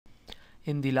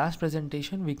In the last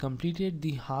presentation, we completed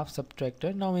the half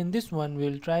subtractor. Now in this one,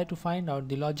 we'll try to find out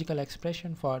the logical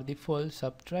expression for the full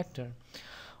subtractor.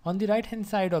 On the right hand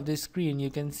side of the screen, you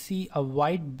can see a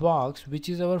white box, which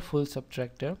is our full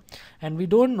subtractor, and we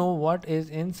don't know what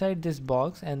is inside this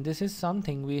box, and this is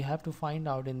something we have to find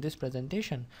out in this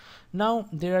presentation. Now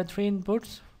there are three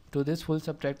inputs to this full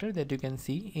subtractor that you can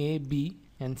see, A, B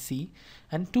and C,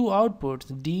 and two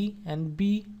outputs, D and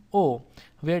B, O,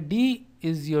 where D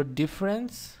is your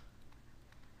difference,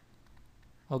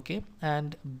 okay,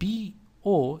 and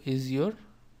BO is your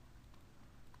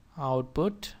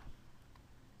output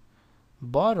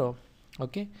borrow.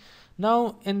 Okay,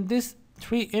 now in this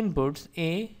three inputs,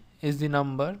 A is the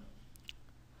number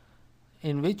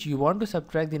in which you want to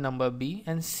subtract the number B,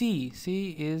 and C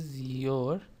is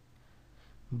your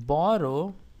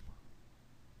borrow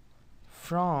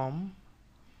from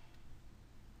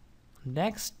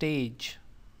next stage.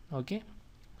 Okay,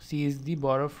 C is the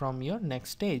borrow from your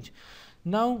next stage.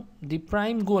 Now the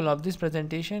prime goal of this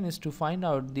presentation is to find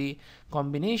out the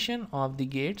combination of the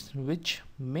gates which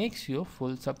makes your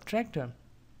full subtractor.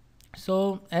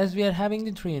 So as we are having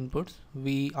the three inputs,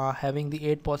 we are having the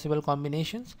 8 possible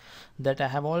combinations that I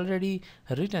have already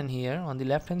written here on the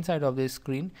left hand side of the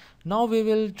screen. Now we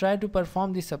will try to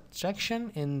perform the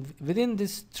subtraction within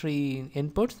these three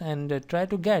inputs and try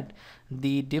to get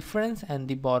the difference and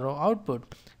the borrow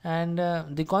output. And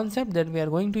the concept that we are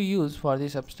going to use for the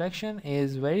subtraction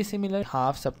is very similar to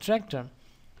half subtractor.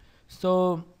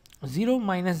 So 0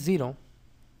 minus 0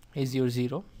 is your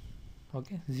 0.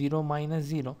 Okay, 0 minus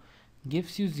 0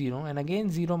 gives you 0, and again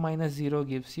 0 minus 0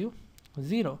 gives you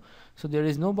 0. So there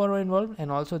is no borrow involved,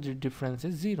 and also the difference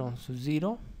is 0. So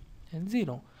 0 and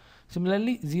 0.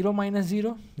 Similarly, 0 minus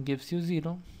 0 gives you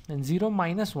 0, and 0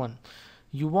 minus 1.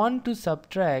 You want to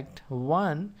subtract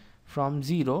 1 from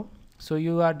 0, so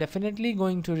you are definitely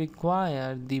going to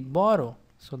require the borrow.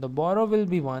 So the borrow will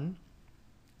be 1.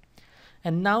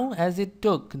 And now as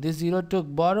this 0 took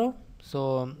borrow,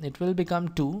 so it will become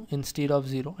 2 instead of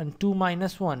 0, and 2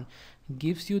 minus 1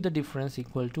 gives you the difference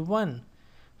equal to 1.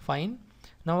 Fine.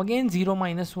 Now again 0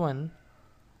 minus 1,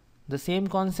 the same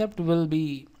concept will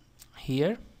be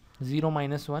here. 0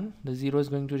 minus 1, the 0 is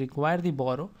going to require the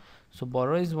borrow, so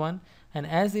borrow is 1, and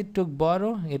as it took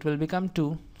borrow, it will become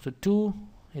 2, so 2,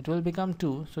 it will become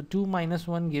 2, so 2 minus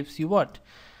 1 gives you what?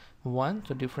 1,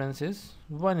 so difference is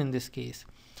 1 in this case.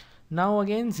 Now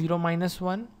again 0 minus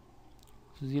 1,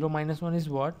 0 minus 1 is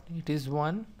what? It is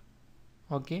 1,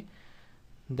 okay,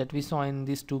 that we saw in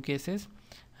these two cases.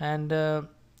 And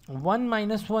 1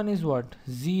 minus 1 is what?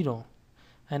 0.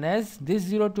 And as this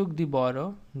 0 took the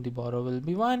borrow will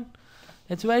be 1.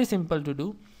 It's very simple to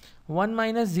do. 1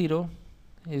 minus 0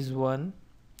 is 1,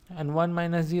 and 1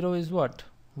 minus 0 is what?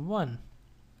 1.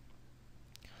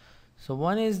 So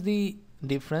 1 is the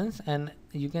difference, and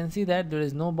you can see that there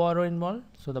is no borrow involved,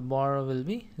 so the borrow will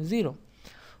be 0.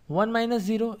 1 minus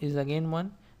 0 is again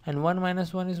 1, and 1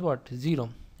 minus 1 is what? 0,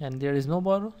 and there is no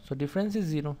borrow, so difference is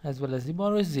 0 as well as the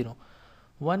borrow is 0.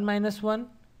 1 minus 1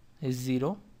 is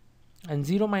 0, and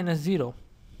 0 minus 0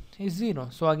 is 0,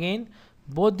 so again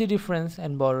both the difference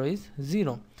and borrow is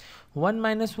 0. 1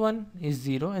 minus 1 is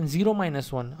 0, and 0 minus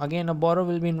 1, again a borrow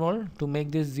will be involved to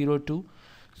make this 0 2,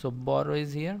 so borrow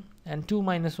is here, and 2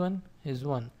 minus 1 is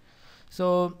 1.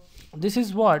 So this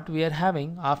is what we are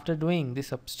having after doing this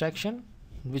subtraction,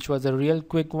 which was a real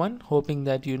quick one, hoping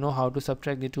that you know how to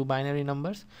subtract the two binary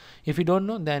numbers. If you don't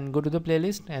know, then go to the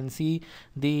playlist and see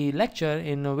the lecture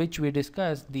in which we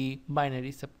discuss the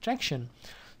binary subtraction.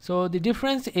 So the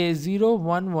difference is 0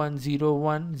 1 1 0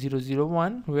 1 0 0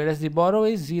 1, whereas the borrow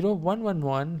is 0 1 1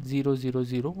 1 0 0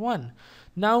 0 1.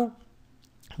 Now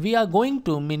we are going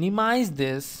to minimize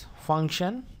this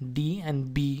function D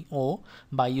and BO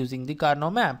by using the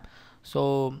Carnot map.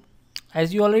 So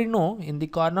as you already know, in the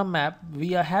Carnot map,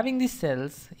 we are having the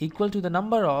cells equal to the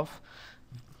number of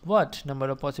what? Number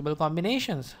of possible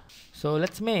combinations. So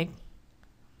let's make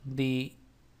the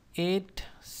 8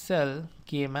 cell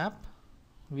K map.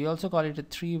 We also call it a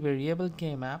 3 variable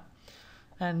K map,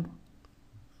 and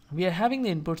we are having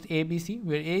the inputs A, B, C,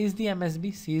 where A is the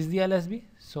MSB, C is the LSB.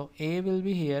 So A will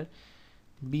be here,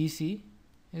 BC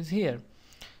is here.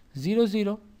 0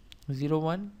 0 0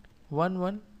 1 1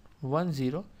 1 1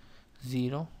 0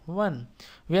 0 1.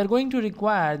 We are going to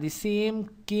require the same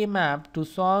K map to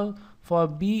solve for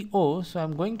BO, so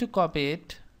I'm going to copy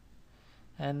it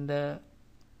and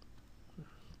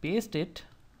paste it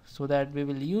so that we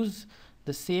will use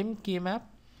the same K map,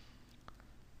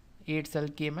 8 cell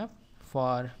K map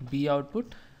for B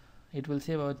output. It will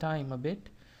save our time a bit.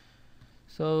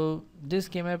 So this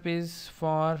K map is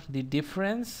for the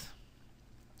difference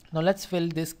Now let's fill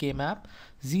this K map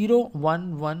 0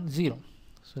 1 1 0.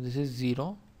 So this is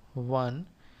 0 1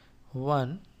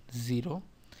 1 0.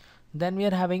 Then we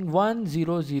are having 1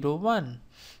 0 0 1.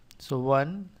 So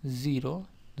 1 0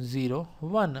 0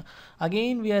 1.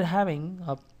 Again we are having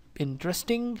a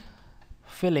interesting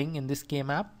filling in this K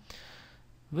map,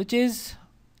 which is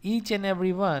each and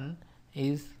every one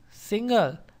is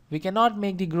single. We cannot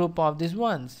make the group of these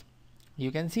ones. You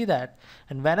can see that.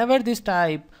 And whenever this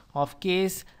type of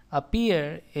case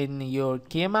appear in your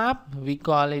K map, we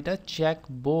call it a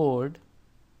checkboard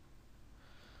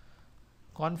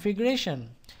configuration.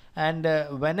 And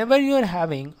whenever you are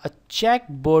having a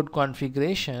checkboard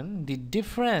configuration, the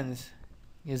difference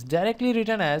is directly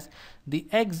written as the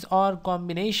XOR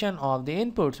combination of the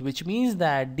inputs, which means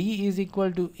that D is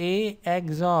equal to A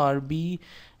XOR B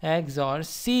XOR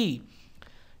C.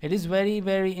 It is very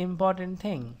important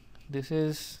thing. This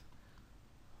is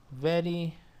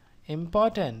very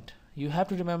important. You have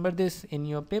to remember this in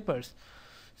your papers.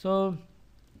 So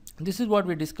this is what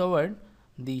we discovered,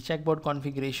 the checkboard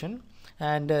configuration,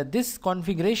 and this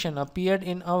configuration appeared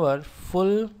in our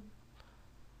full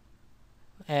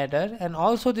adder, and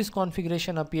also this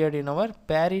configuration appeared in our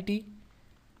parity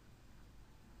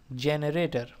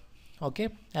generator. Okay,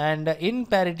 and in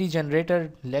parity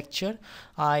generator lecture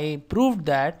I proved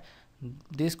that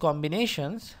these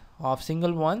combinations of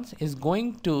single ones is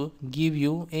going to give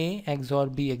you A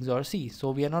XOR B XOR C. So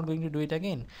we are not going to do it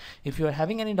again. If you are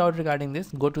having any doubt regarding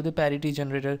this, go to the parity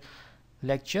generator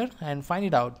lecture and find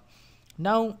it out.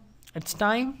 Now it's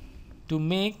time to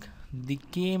make the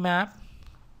K map,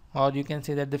 or you can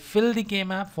say that fill the K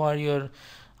map for your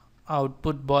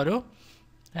output borrow,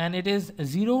 and it is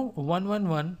 0 1 1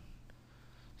 1.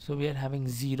 So we are having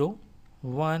 0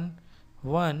 1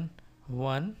 1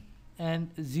 1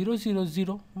 and 0 0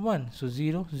 0 1. So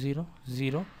 0 0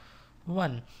 0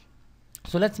 1.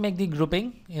 So let's make the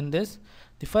grouping in this.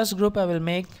 The first group I will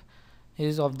make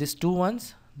is of these two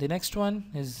ones, the next one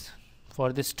is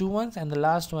for these two ones, and the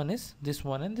last one is this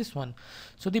one and this one.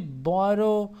 So the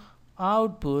borrow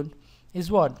output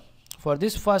is what? For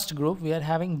this first group we are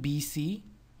having BC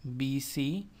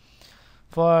BC.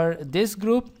 For this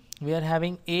group we are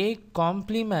having A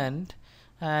complement,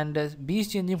 and B is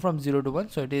changing from 0 to 1,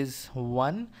 so it is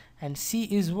 1, and C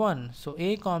is 1, so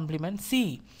A complement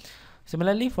C.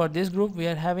 Similarly for this group we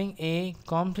are having A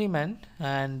complement,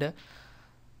 and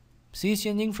C is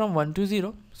changing from 1 to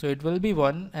 0, so it will be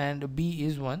 1, and B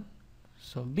is 1,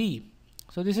 so B.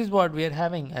 So this is what we are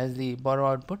having as the borrow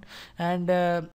output, and